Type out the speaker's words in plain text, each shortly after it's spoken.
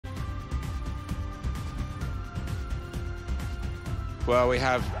Well, we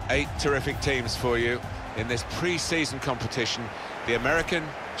have 8 terrific teams for you in this pre-season competition, the American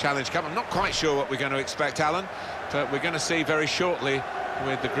Challenge Cup. I'm not quite sure what we're going to expect, Alan, but we're going to see very shortly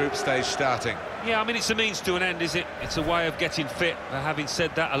with the group stage starting. Yeah, I mean, it's a means to an end, is it? It's a way of getting fit. But having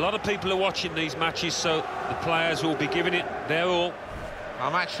said that, a lot of people are watching these matches, so the players will be giving it their all.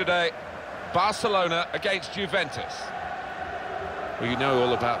 Our match today, Barcelona against Juventus. Well, you know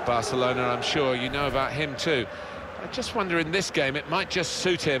all about Barcelona, I'm sure. You know about him too. I just wonder in this game, it might just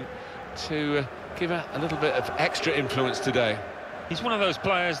suit him to give a little bit of extra influence today. He's one of those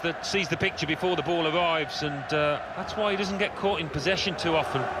players that sees the picture before the ball arrives, and that's why he doesn't get caught in possession too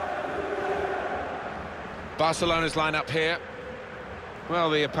often. Barcelona's line-up here. Well,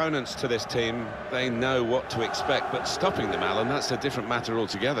 the opponents to this team, they know what to expect, but stopping them, Alan, that's a different matter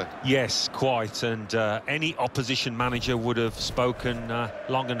altogether. Yes, quite, and any opposition manager would have spoken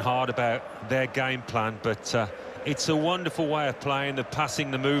long and hard about their game plan, but it's a wonderful way of playing, the passing,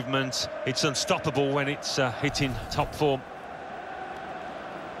 the movement. It's unstoppable when it's hitting top form.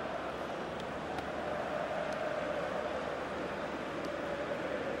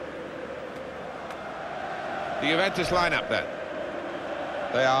 The Juventus lineup then.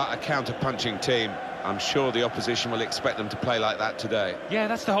 They are a counter-punching team. I'm sure the opposition will expect them to play like that today. Yeah,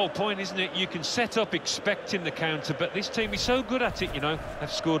 that's the whole point, isn't it? You can set up expecting the counter, but this team is so good at it, you know.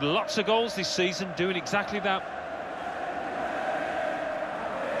 They've scored lots of goals this season doing exactly that.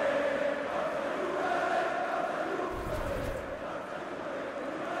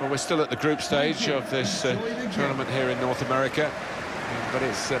 Well, we're still at the group stage of this tournament here in North America, but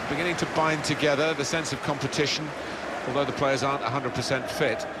it's beginning to bind together the sense of competition. Although the players aren't 100%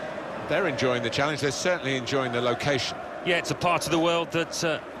 fit, they're enjoying the challenge. They're certainly enjoying the location. Yeah, it's a part of the world that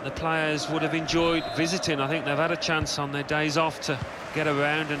the players would have enjoyed visiting. I think they've had a chance on their days off to get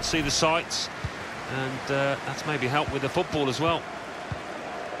around and see the sights, and that's maybe helped with the football as well.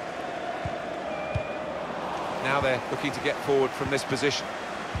 Now they're looking to get forward from this position.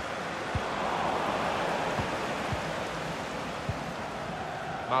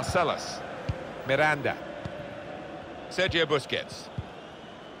 Marcellus, Miranda, Sergio Busquets,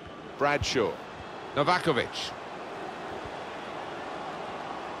 Bradshaw, Novakovic,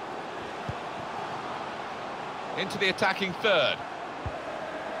 into the attacking third.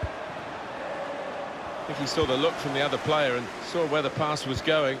 I think he saw the look from the other player and saw where the pass was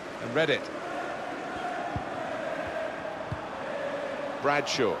going and read it.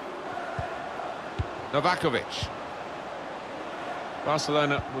 Bradshaw, Novakovic.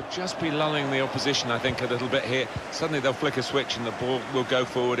 Barcelona will just be lulling the opposition, I think, a little bit here. Suddenly they'll flick a switch and the ball will go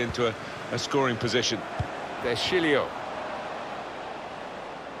forward into a scoring position. Deschilio.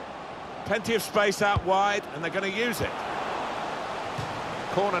 Plenty of space out wide, and they're going to use it.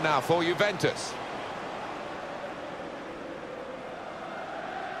 Corner now for Juventus.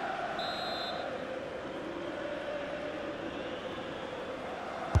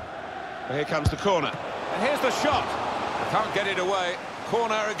 Well, here comes the corner. And here's the shot. Can't get it away.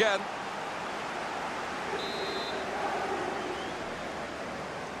 Corner again.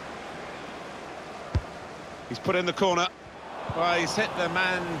 He's put in the corner. Well, he's hit the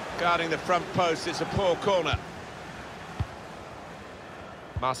man guarding the front post. It's a poor corner.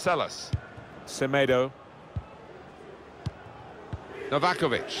 Marcellus. Semedo.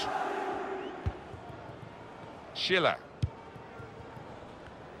 Novakovic. Schiller.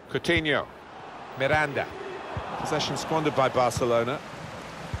 Coutinho. Miranda. Possession squandered by Barcelona.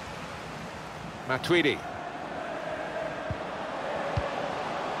 Matuidi.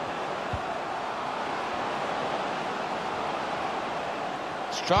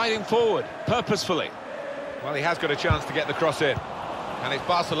 Striding forward, purposefully. Well, he has got a chance to get the cross in. And it's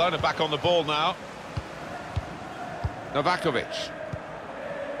Barcelona back on the ball now. Novakovic.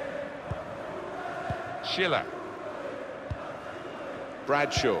 Schiller.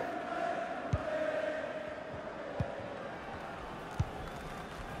 Bradshaw.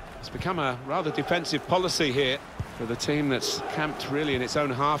 It's become a rather defensive policy here for the team that's camped really in its own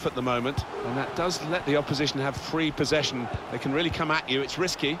half at the moment, and that does let the opposition have free possession. They can really come at you. It's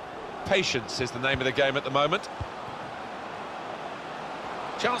risky. Patience is the name of the game at the moment.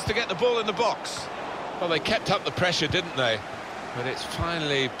 Chance to get the ball in the box. Well, they kept up the pressure, didn't they? But it's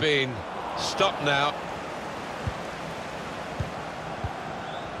finally been stopped now.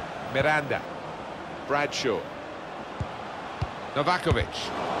 Miranda. Bradshaw. Novakovic.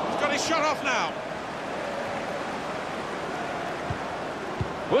 Got his shot off now.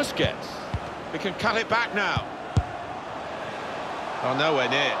 Busquets. He can cut it back now. Oh, nowhere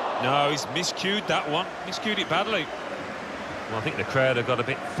near. No, he's miscued that one. Miscued it badly. Well, I think the crowd have got a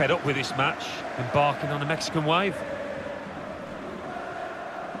bit fed up with this match, embarking on a Mexican wave.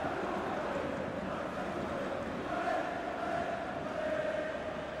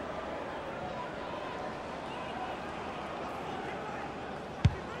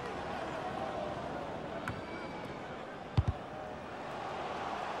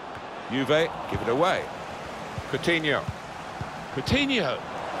 Juve give it away. Coutinho. Coutinho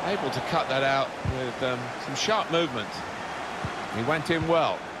able to cut that out with some sharp movement. He went in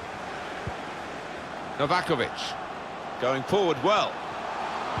well. Novakovic going forward well.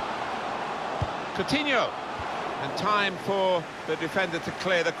 Coutinho, and time for the defender to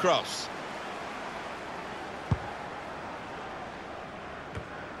clear the cross.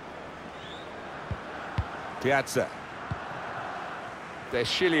 Piazza.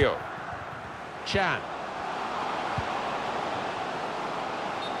 Deschilio. Chan.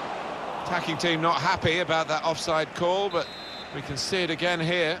 Attacking team not happy about that offside call, but we can see it again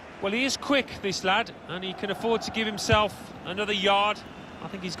here. Well, he is quick, this lad, and he can afford to give himself another yard. I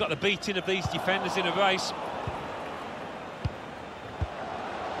think he's got the beating of these defenders in a race.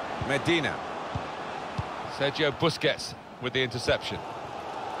 Medina. Sergio Busquets with the interception.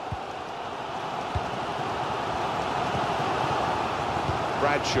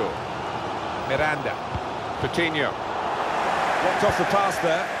 Bradshaw. Miranda. Coutinho. Blocked off the pass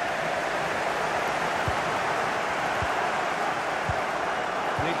there.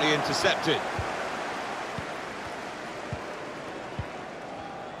 Neatly intercepted.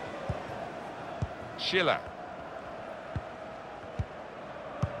 Schiller.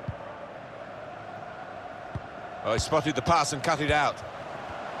 Oh, he spotted the pass and cut it out.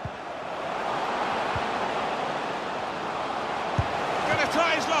 Gonna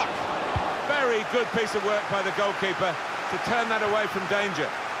try his luck. Very good piece of work by the goalkeeper to turn that away from danger.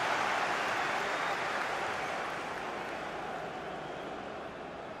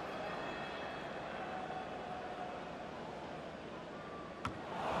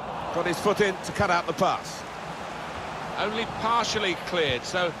 Got his foot in to cut out the pass. Only partially cleared,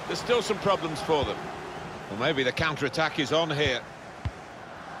 so there's still some problems for them. Well, maybe the counter-attack is on here.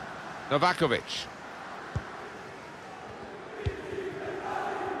 Novakovic.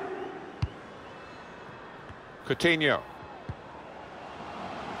 Coutinho.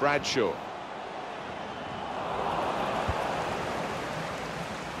 Bradshaw.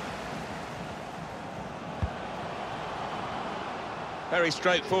 Very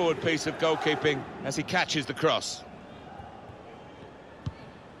straightforward piece of goalkeeping as he catches the cross.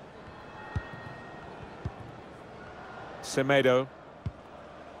 Semedo.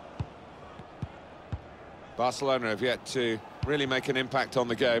 Barcelona have yet to really make an impact on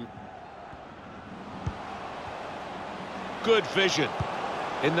the game. Good vision.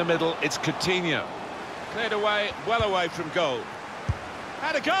 In the middle, it's Coutinho. Cleared away, well away from goal.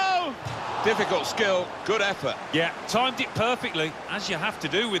 Had a go! Difficult skill, good effort. Yeah, timed it perfectly, as you have to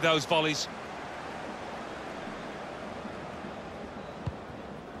do with those volleys.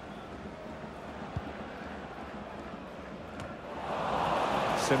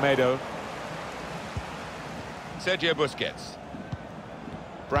 Semedo. Sergio Busquets.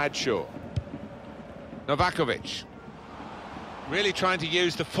 Bradshaw. Novakovic. Really trying to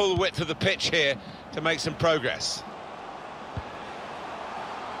use the full width of the pitch here to make some progress.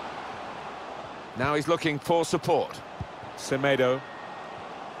 Now he's looking for support. Semedo.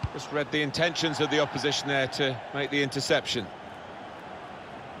 Just read the intentions of the opposition there to make the interception.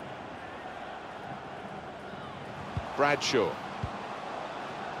 Bradshaw.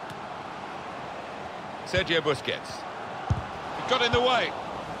 Sergio Busquets. He got in the way.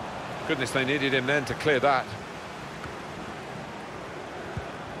 Goodness, they needed him then to clear that.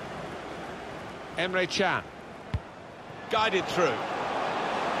 Emre Can. Guided through.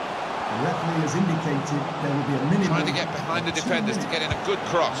 The referee has indicated there will be a minimum. Trying to get behind the defenders to get in a good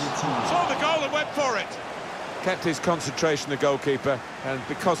cross. Saw the goal and went for it. Kept his concentration, the goalkeeper, and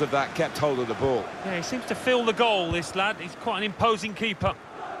because of that, kept hold of the ball. Yeah, he seems to feel the goal, this lad. He's quite an imposing keeper.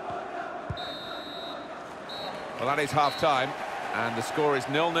 Well, that is half-time, and the score is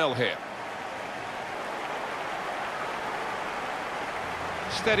 0-0 here.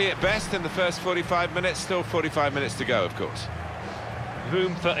 Steady at best in the first 45 minutes, still 45 minutes to go, of course.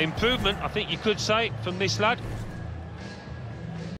 Room for improvement, I think you could say, from this lad.